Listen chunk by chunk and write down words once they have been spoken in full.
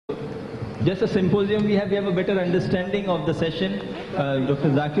just a symposium we have a better understanding of the session. Dr.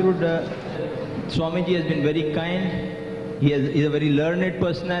 Zakir Swamiji has been very kind. He is a very learned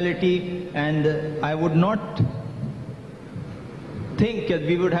personality, and I would not think that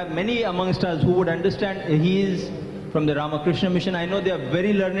we would have many amongst us who would understand. He is from the Ramakrishna mission. I know they are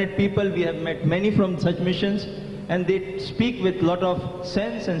very learned people. We have met many from such missions, and they speak with a lot of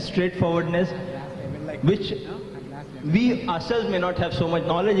sense and straightforwardness, which we ourselves may not have so much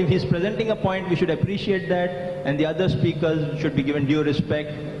knowledge. If he is presenting a point, we should appreciate that, and the other speakers should be given due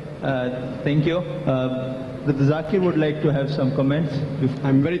respect. Thank you. Dr. Zakir would like to have some comments.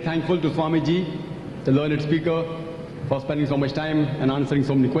 I'm very thankful to Swamiji, the learned speaker, for spending so much time and answering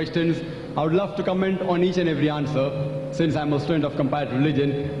so many questions. I would love to comment on each and every answer, since I'm a student of comparative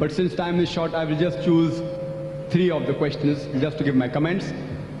religion, but since time is short, I will just choose 3 of the questions just to give my comments.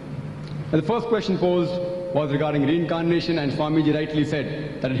 And the first question posed was regarding reincarnation, and Swamiji rightly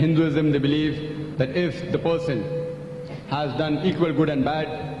said that in Hinduism they believe that if the person has done equal good and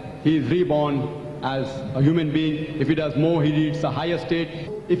bad, he is reborn as a human being. If he does more, he reaches a higher state.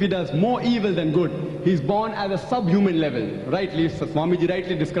 If he does more evil than good, he is born at a subhuman level. Rightly, so Swamiji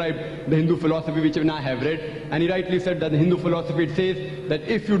rightly described the Hindu philosophy, which even I have read, and he rightly said that the Hindu philosophy, it says that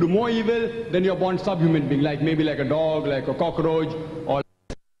if you do more evil, then you are born subhuman being, like maybe like a dog, like a cockroach, or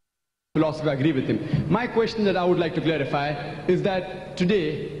philosophy. I agree with him. My question that I would like to clarify is that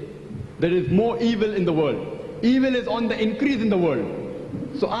today there is more evil in the world. Evil is on the increase in the world.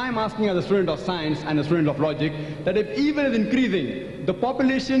 So I am asking as a student of science and a student of logic that if evil is increasing, the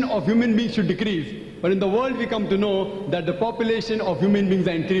population of human beings should decrease. But in the world we come to know that the population of human beings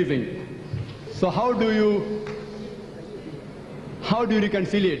are increasing. So how do you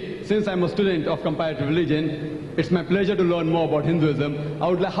reconcile? Since I'm a student of comparative religion, it's my pleasure to learn more about Hinduism.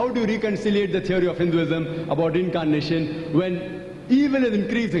 How do you reconcile the theory of Hinduism about reincarnation when evil is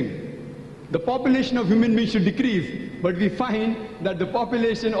increasing? The population of human beings should decrease, but we find that the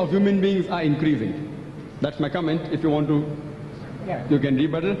population of human beings are increasing. That's my comment. If you want to, you can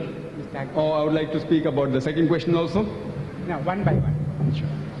rebuttal. Or I would like to speak about the second question also. No, one by one. Sure.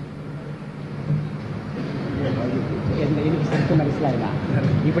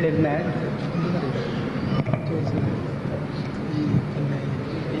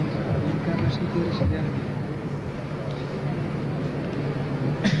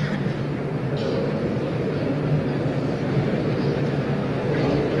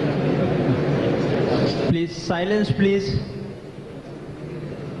 Please, silence, please.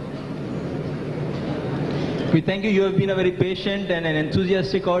 We thank you. You have been a very patient and an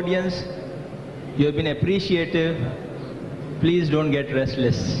enthusiastic audience. You have been appreciative. Please don't get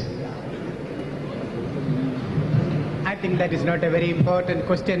restless. I think that is not a very important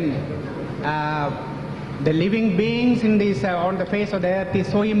question. The living beings in this on the face of the earth is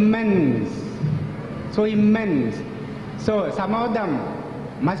so immense, so immense. So some of them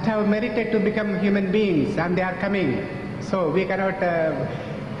must have merited to become human beings, and they are coming. So we cannot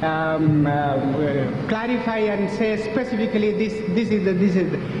clarify and say specifically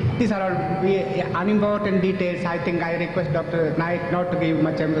these are all unimportant details. I think I request Dr. Naik not to give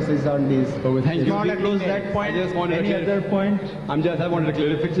much emphasis on this. So thank you. We close that point. I just wanted Any other point? I wanted a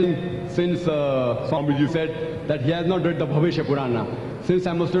clarification, since Swamiji said that he has not read the Bhavishya Purana. Since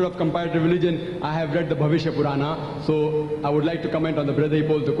I'm a student of comparative religion, I have read the Bhavishya Purana, so I would like to comment on the brother. He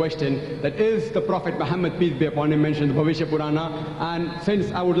posed the question that is the Prophet Muhammad, peace be upon him, mentioned the Bhavishya Purana, and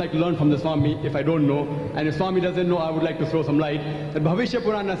since I would like to learn from the Swami, if I don't know, and if Swami doesn't know, I would like to throw some light. The Bhavishya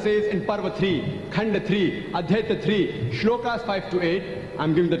Purana says in Parva 3, Khanda 3, Adhyata 3, Shlokas 5 to 8,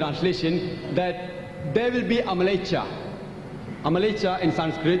 I'm giving the translation, that there will be a Malecha. A Malecha in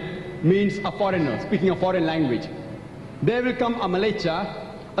Sanskrit means a foreigner, speaking a foreign language. There will come a Malecha,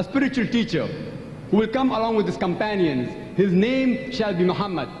 a spiritual teacher, who will come along with his companions. His name shall be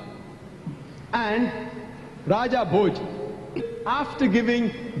Muhammad. And Raja Bhoj, after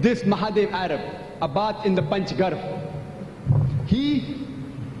giving this Mahadev Arab a bath in the Panchgarh, he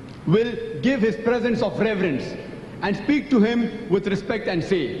will give his presence of reverence and speak to him with respect and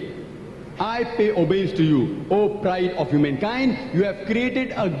say, I pay obeisance to you, O pride of humankind. You have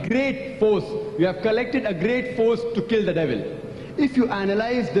created a great force. You have collected a great force to kill the devil. If you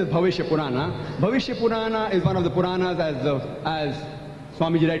analyze this Bhavishya Purana is one of the Puranas, as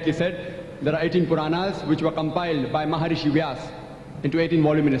Swamiji rightly said. There are 18 Puranas which were compiled by Maharishi Vyas into 18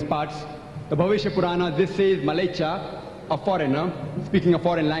 voluminous parts. The Bhavishya Purana, this says Malecha, a foreigner, speaking a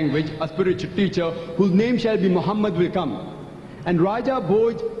foreign language, a spiritual teacher, whose name shall be Muhammad, will come. And Raja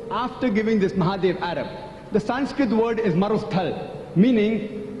Bhoj, after giving this Mahadev Arab, the Sanskrit word is Marusthal,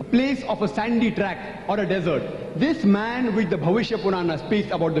 meaning a place of a sandy track or a desert. This man which the Bhavishya Purana speaks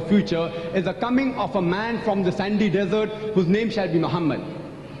about the future is the coming of a man from the sandy desert whose name shall be Muhammad.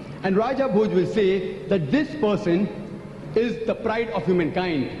 And Raja Bhoj will say that this person is the pride of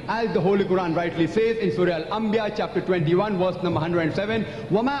humankind, as the Holy Quran rightly says in Surah Al-Anbiya chapter 21 verse number 107,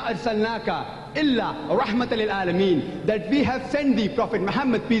 وَمَا أَرْسَلْنَاكَ إِلَّا رَحْمَةً لِلْعَالَمِينَ, that we have sent thee, Prophet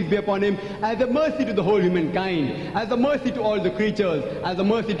Muhammad, peace be upon him, as a mercy to the whole humankind, as a mercy to all the creatures, as a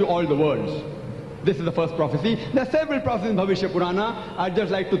mercy to all the worlds. This is the first prophecy. There are several prophecies in Bhavishya Purana. I'd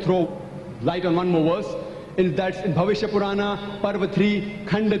just like to throw light on one more verse. That's in Bhavishya Purana, Parva 3,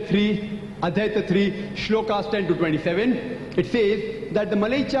 Khanda 3, Adhaita 3, Shlokas 10 to 27. It says that the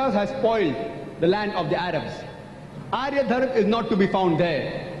Malaychas has spoiled the land of the Arabs. Aryadharma is not to be found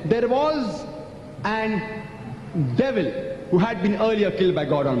there. There was an devil who had been earlier killed by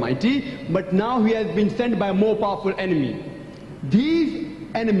God Almighty, but now he has been sent by a more powerful enemy. These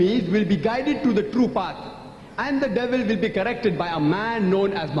enemies will be guided to the true path, and the devil will be corrected by a man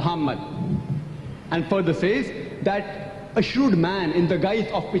known as Muhammad. And further says that a shrewd man in the guise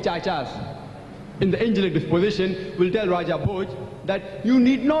of pichachas, in the angelic disposition, will tell Raja Bhoj that you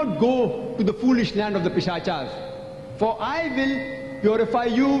need not go to the foolish land of the pichachas, for I will purify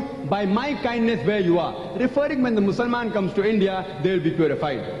you by my kindness where you are. Referring when the Mussalman comes to India, they will be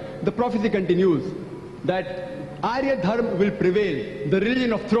purified. The prophecy continues that Arya Dharma will prevail, the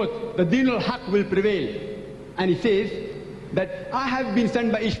religion of truth, the Deen al-Haq will prevail. And he says that I have been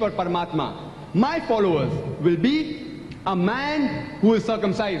sent by Ishwar Paramatma. My followers will be a man who is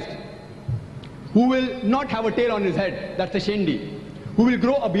circumcised, who will not have a tail on his head, that's a shendi, who will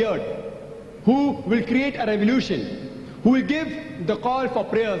grow a beard, who will create a revolution, who will give the call for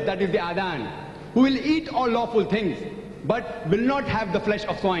prayers, that is the adhan, who will eat all lawful things, but will not have the flesh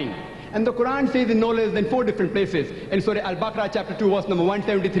of swine. And the Quran says in no less than 4 different places. In Surah Al-Baqarah chapter 2 verse number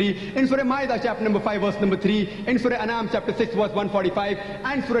 173, in Surah Ma'idah chapter number 5 verse number 3, in Surah Anam chapter 6 verse 145,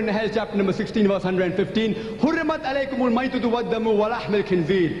 and Surah Nahl chapter number 16 verse 115, Hurrimat alaykumul maytutu waddamu wa lahmil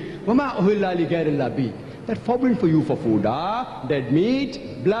khinzir wa ma uhilla li ghayrillah bi. That forbidden for you for food are dead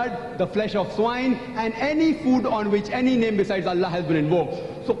meat, blood, the flesh of swine, and any food on which any name besides Allah has been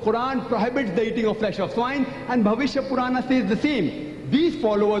invoked. So Quran prohibits the eating of flesh of swine, and Bhavishya Purana says the same. These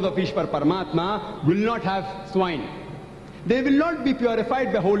followers of Ishwar Paramatma will not have swine. They will not be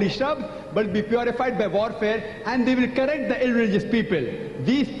purified by holy shrubs, but be purified by warfare, and they will correct the irreligious people.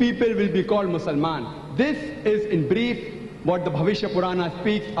 These people will be called Musalman. This is in brief what the Bhavishya Purana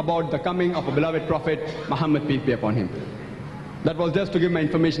speaks about the coming of a beloved prophet, Muhammad, peace be upon him. That was just to give my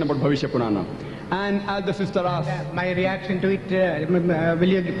information about Bhavishya Purana. And as the sister asked... my reaction to it, will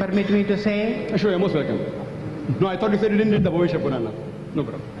you permit me to say? Sure, you're most welcome. No, I thought you said you didn't read the Bhavishya Purana. No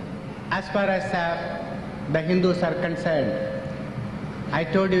problem. As far as the Hindus are concerned, I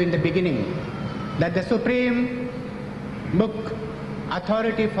told you in the beginning that the supreme book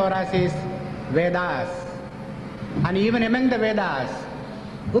authority for us is Vedas. And even among the Vedas,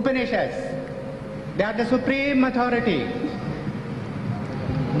 Upanishads, they are the supreme authority.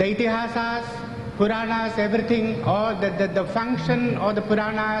 The Itihasas, Puranas, everything, or the function of the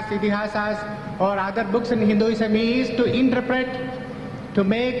Puranas, Itihasas, or other books in Hinduism is to interpret, to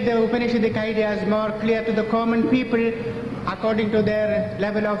make the Upanishadic ideas more clear to the common people according to their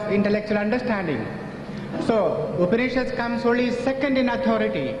level of intellectual understanding. So, Upanishads comes only second in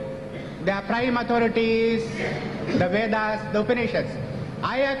authority. Their prime authority is the Vedas, the Upanishads.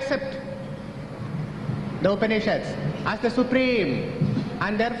 I accept the Upanishads as the supreme,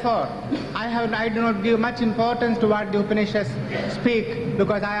 and therefore I do not give much importance to what the Upanishads speak,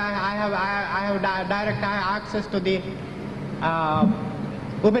 because I have direct access to the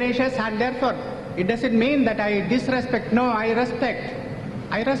Upanishads, and therefore it doesn't mean that I disrespect. No, I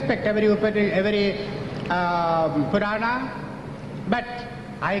respect every Purana, but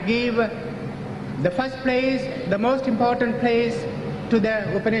I give the first place, the most important place, to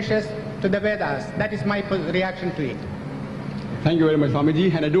the Upanishads, to the Vedas. That is my reaction to it. Thank you very much,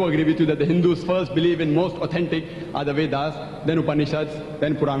 Swamiji. And I do agree with you that the Hindus first believe in most authentic are the Vedas, then Upanishads,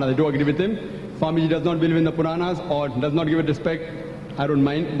 then Puranas. I do agree with him. Swamiji does not believe in the Puranas or does not give it respect. I don't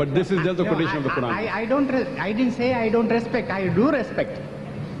mind, but this is just a quotation of the Quran. I didn't say I don't respect. I do respect.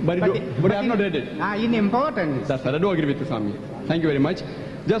 But I have not read it. In importance. That's right. I do agree with you, Swami. Thank you very much.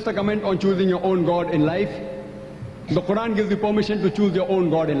 Just a comment on choosing your own God in life. The Quran gives you permission to choose your own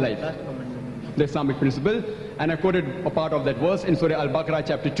God in life. The Islamic principle. And I quoted a part of that verse in Surah Al-Baqarah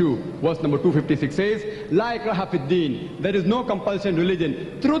chapter 2, verse number 256 says, La ikraha fid deen. There is no compulsion in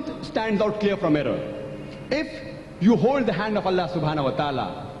religion. Truth stands out clear from error. If you hold the hand of Allah subhanahu wa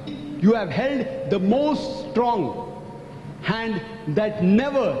ta'ala, you have held the most strong hand that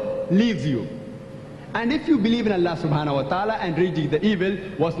never leaves you. And if you believe in Allah subhanahu wa ta'ala and reject the evil,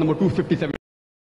 verse number 257.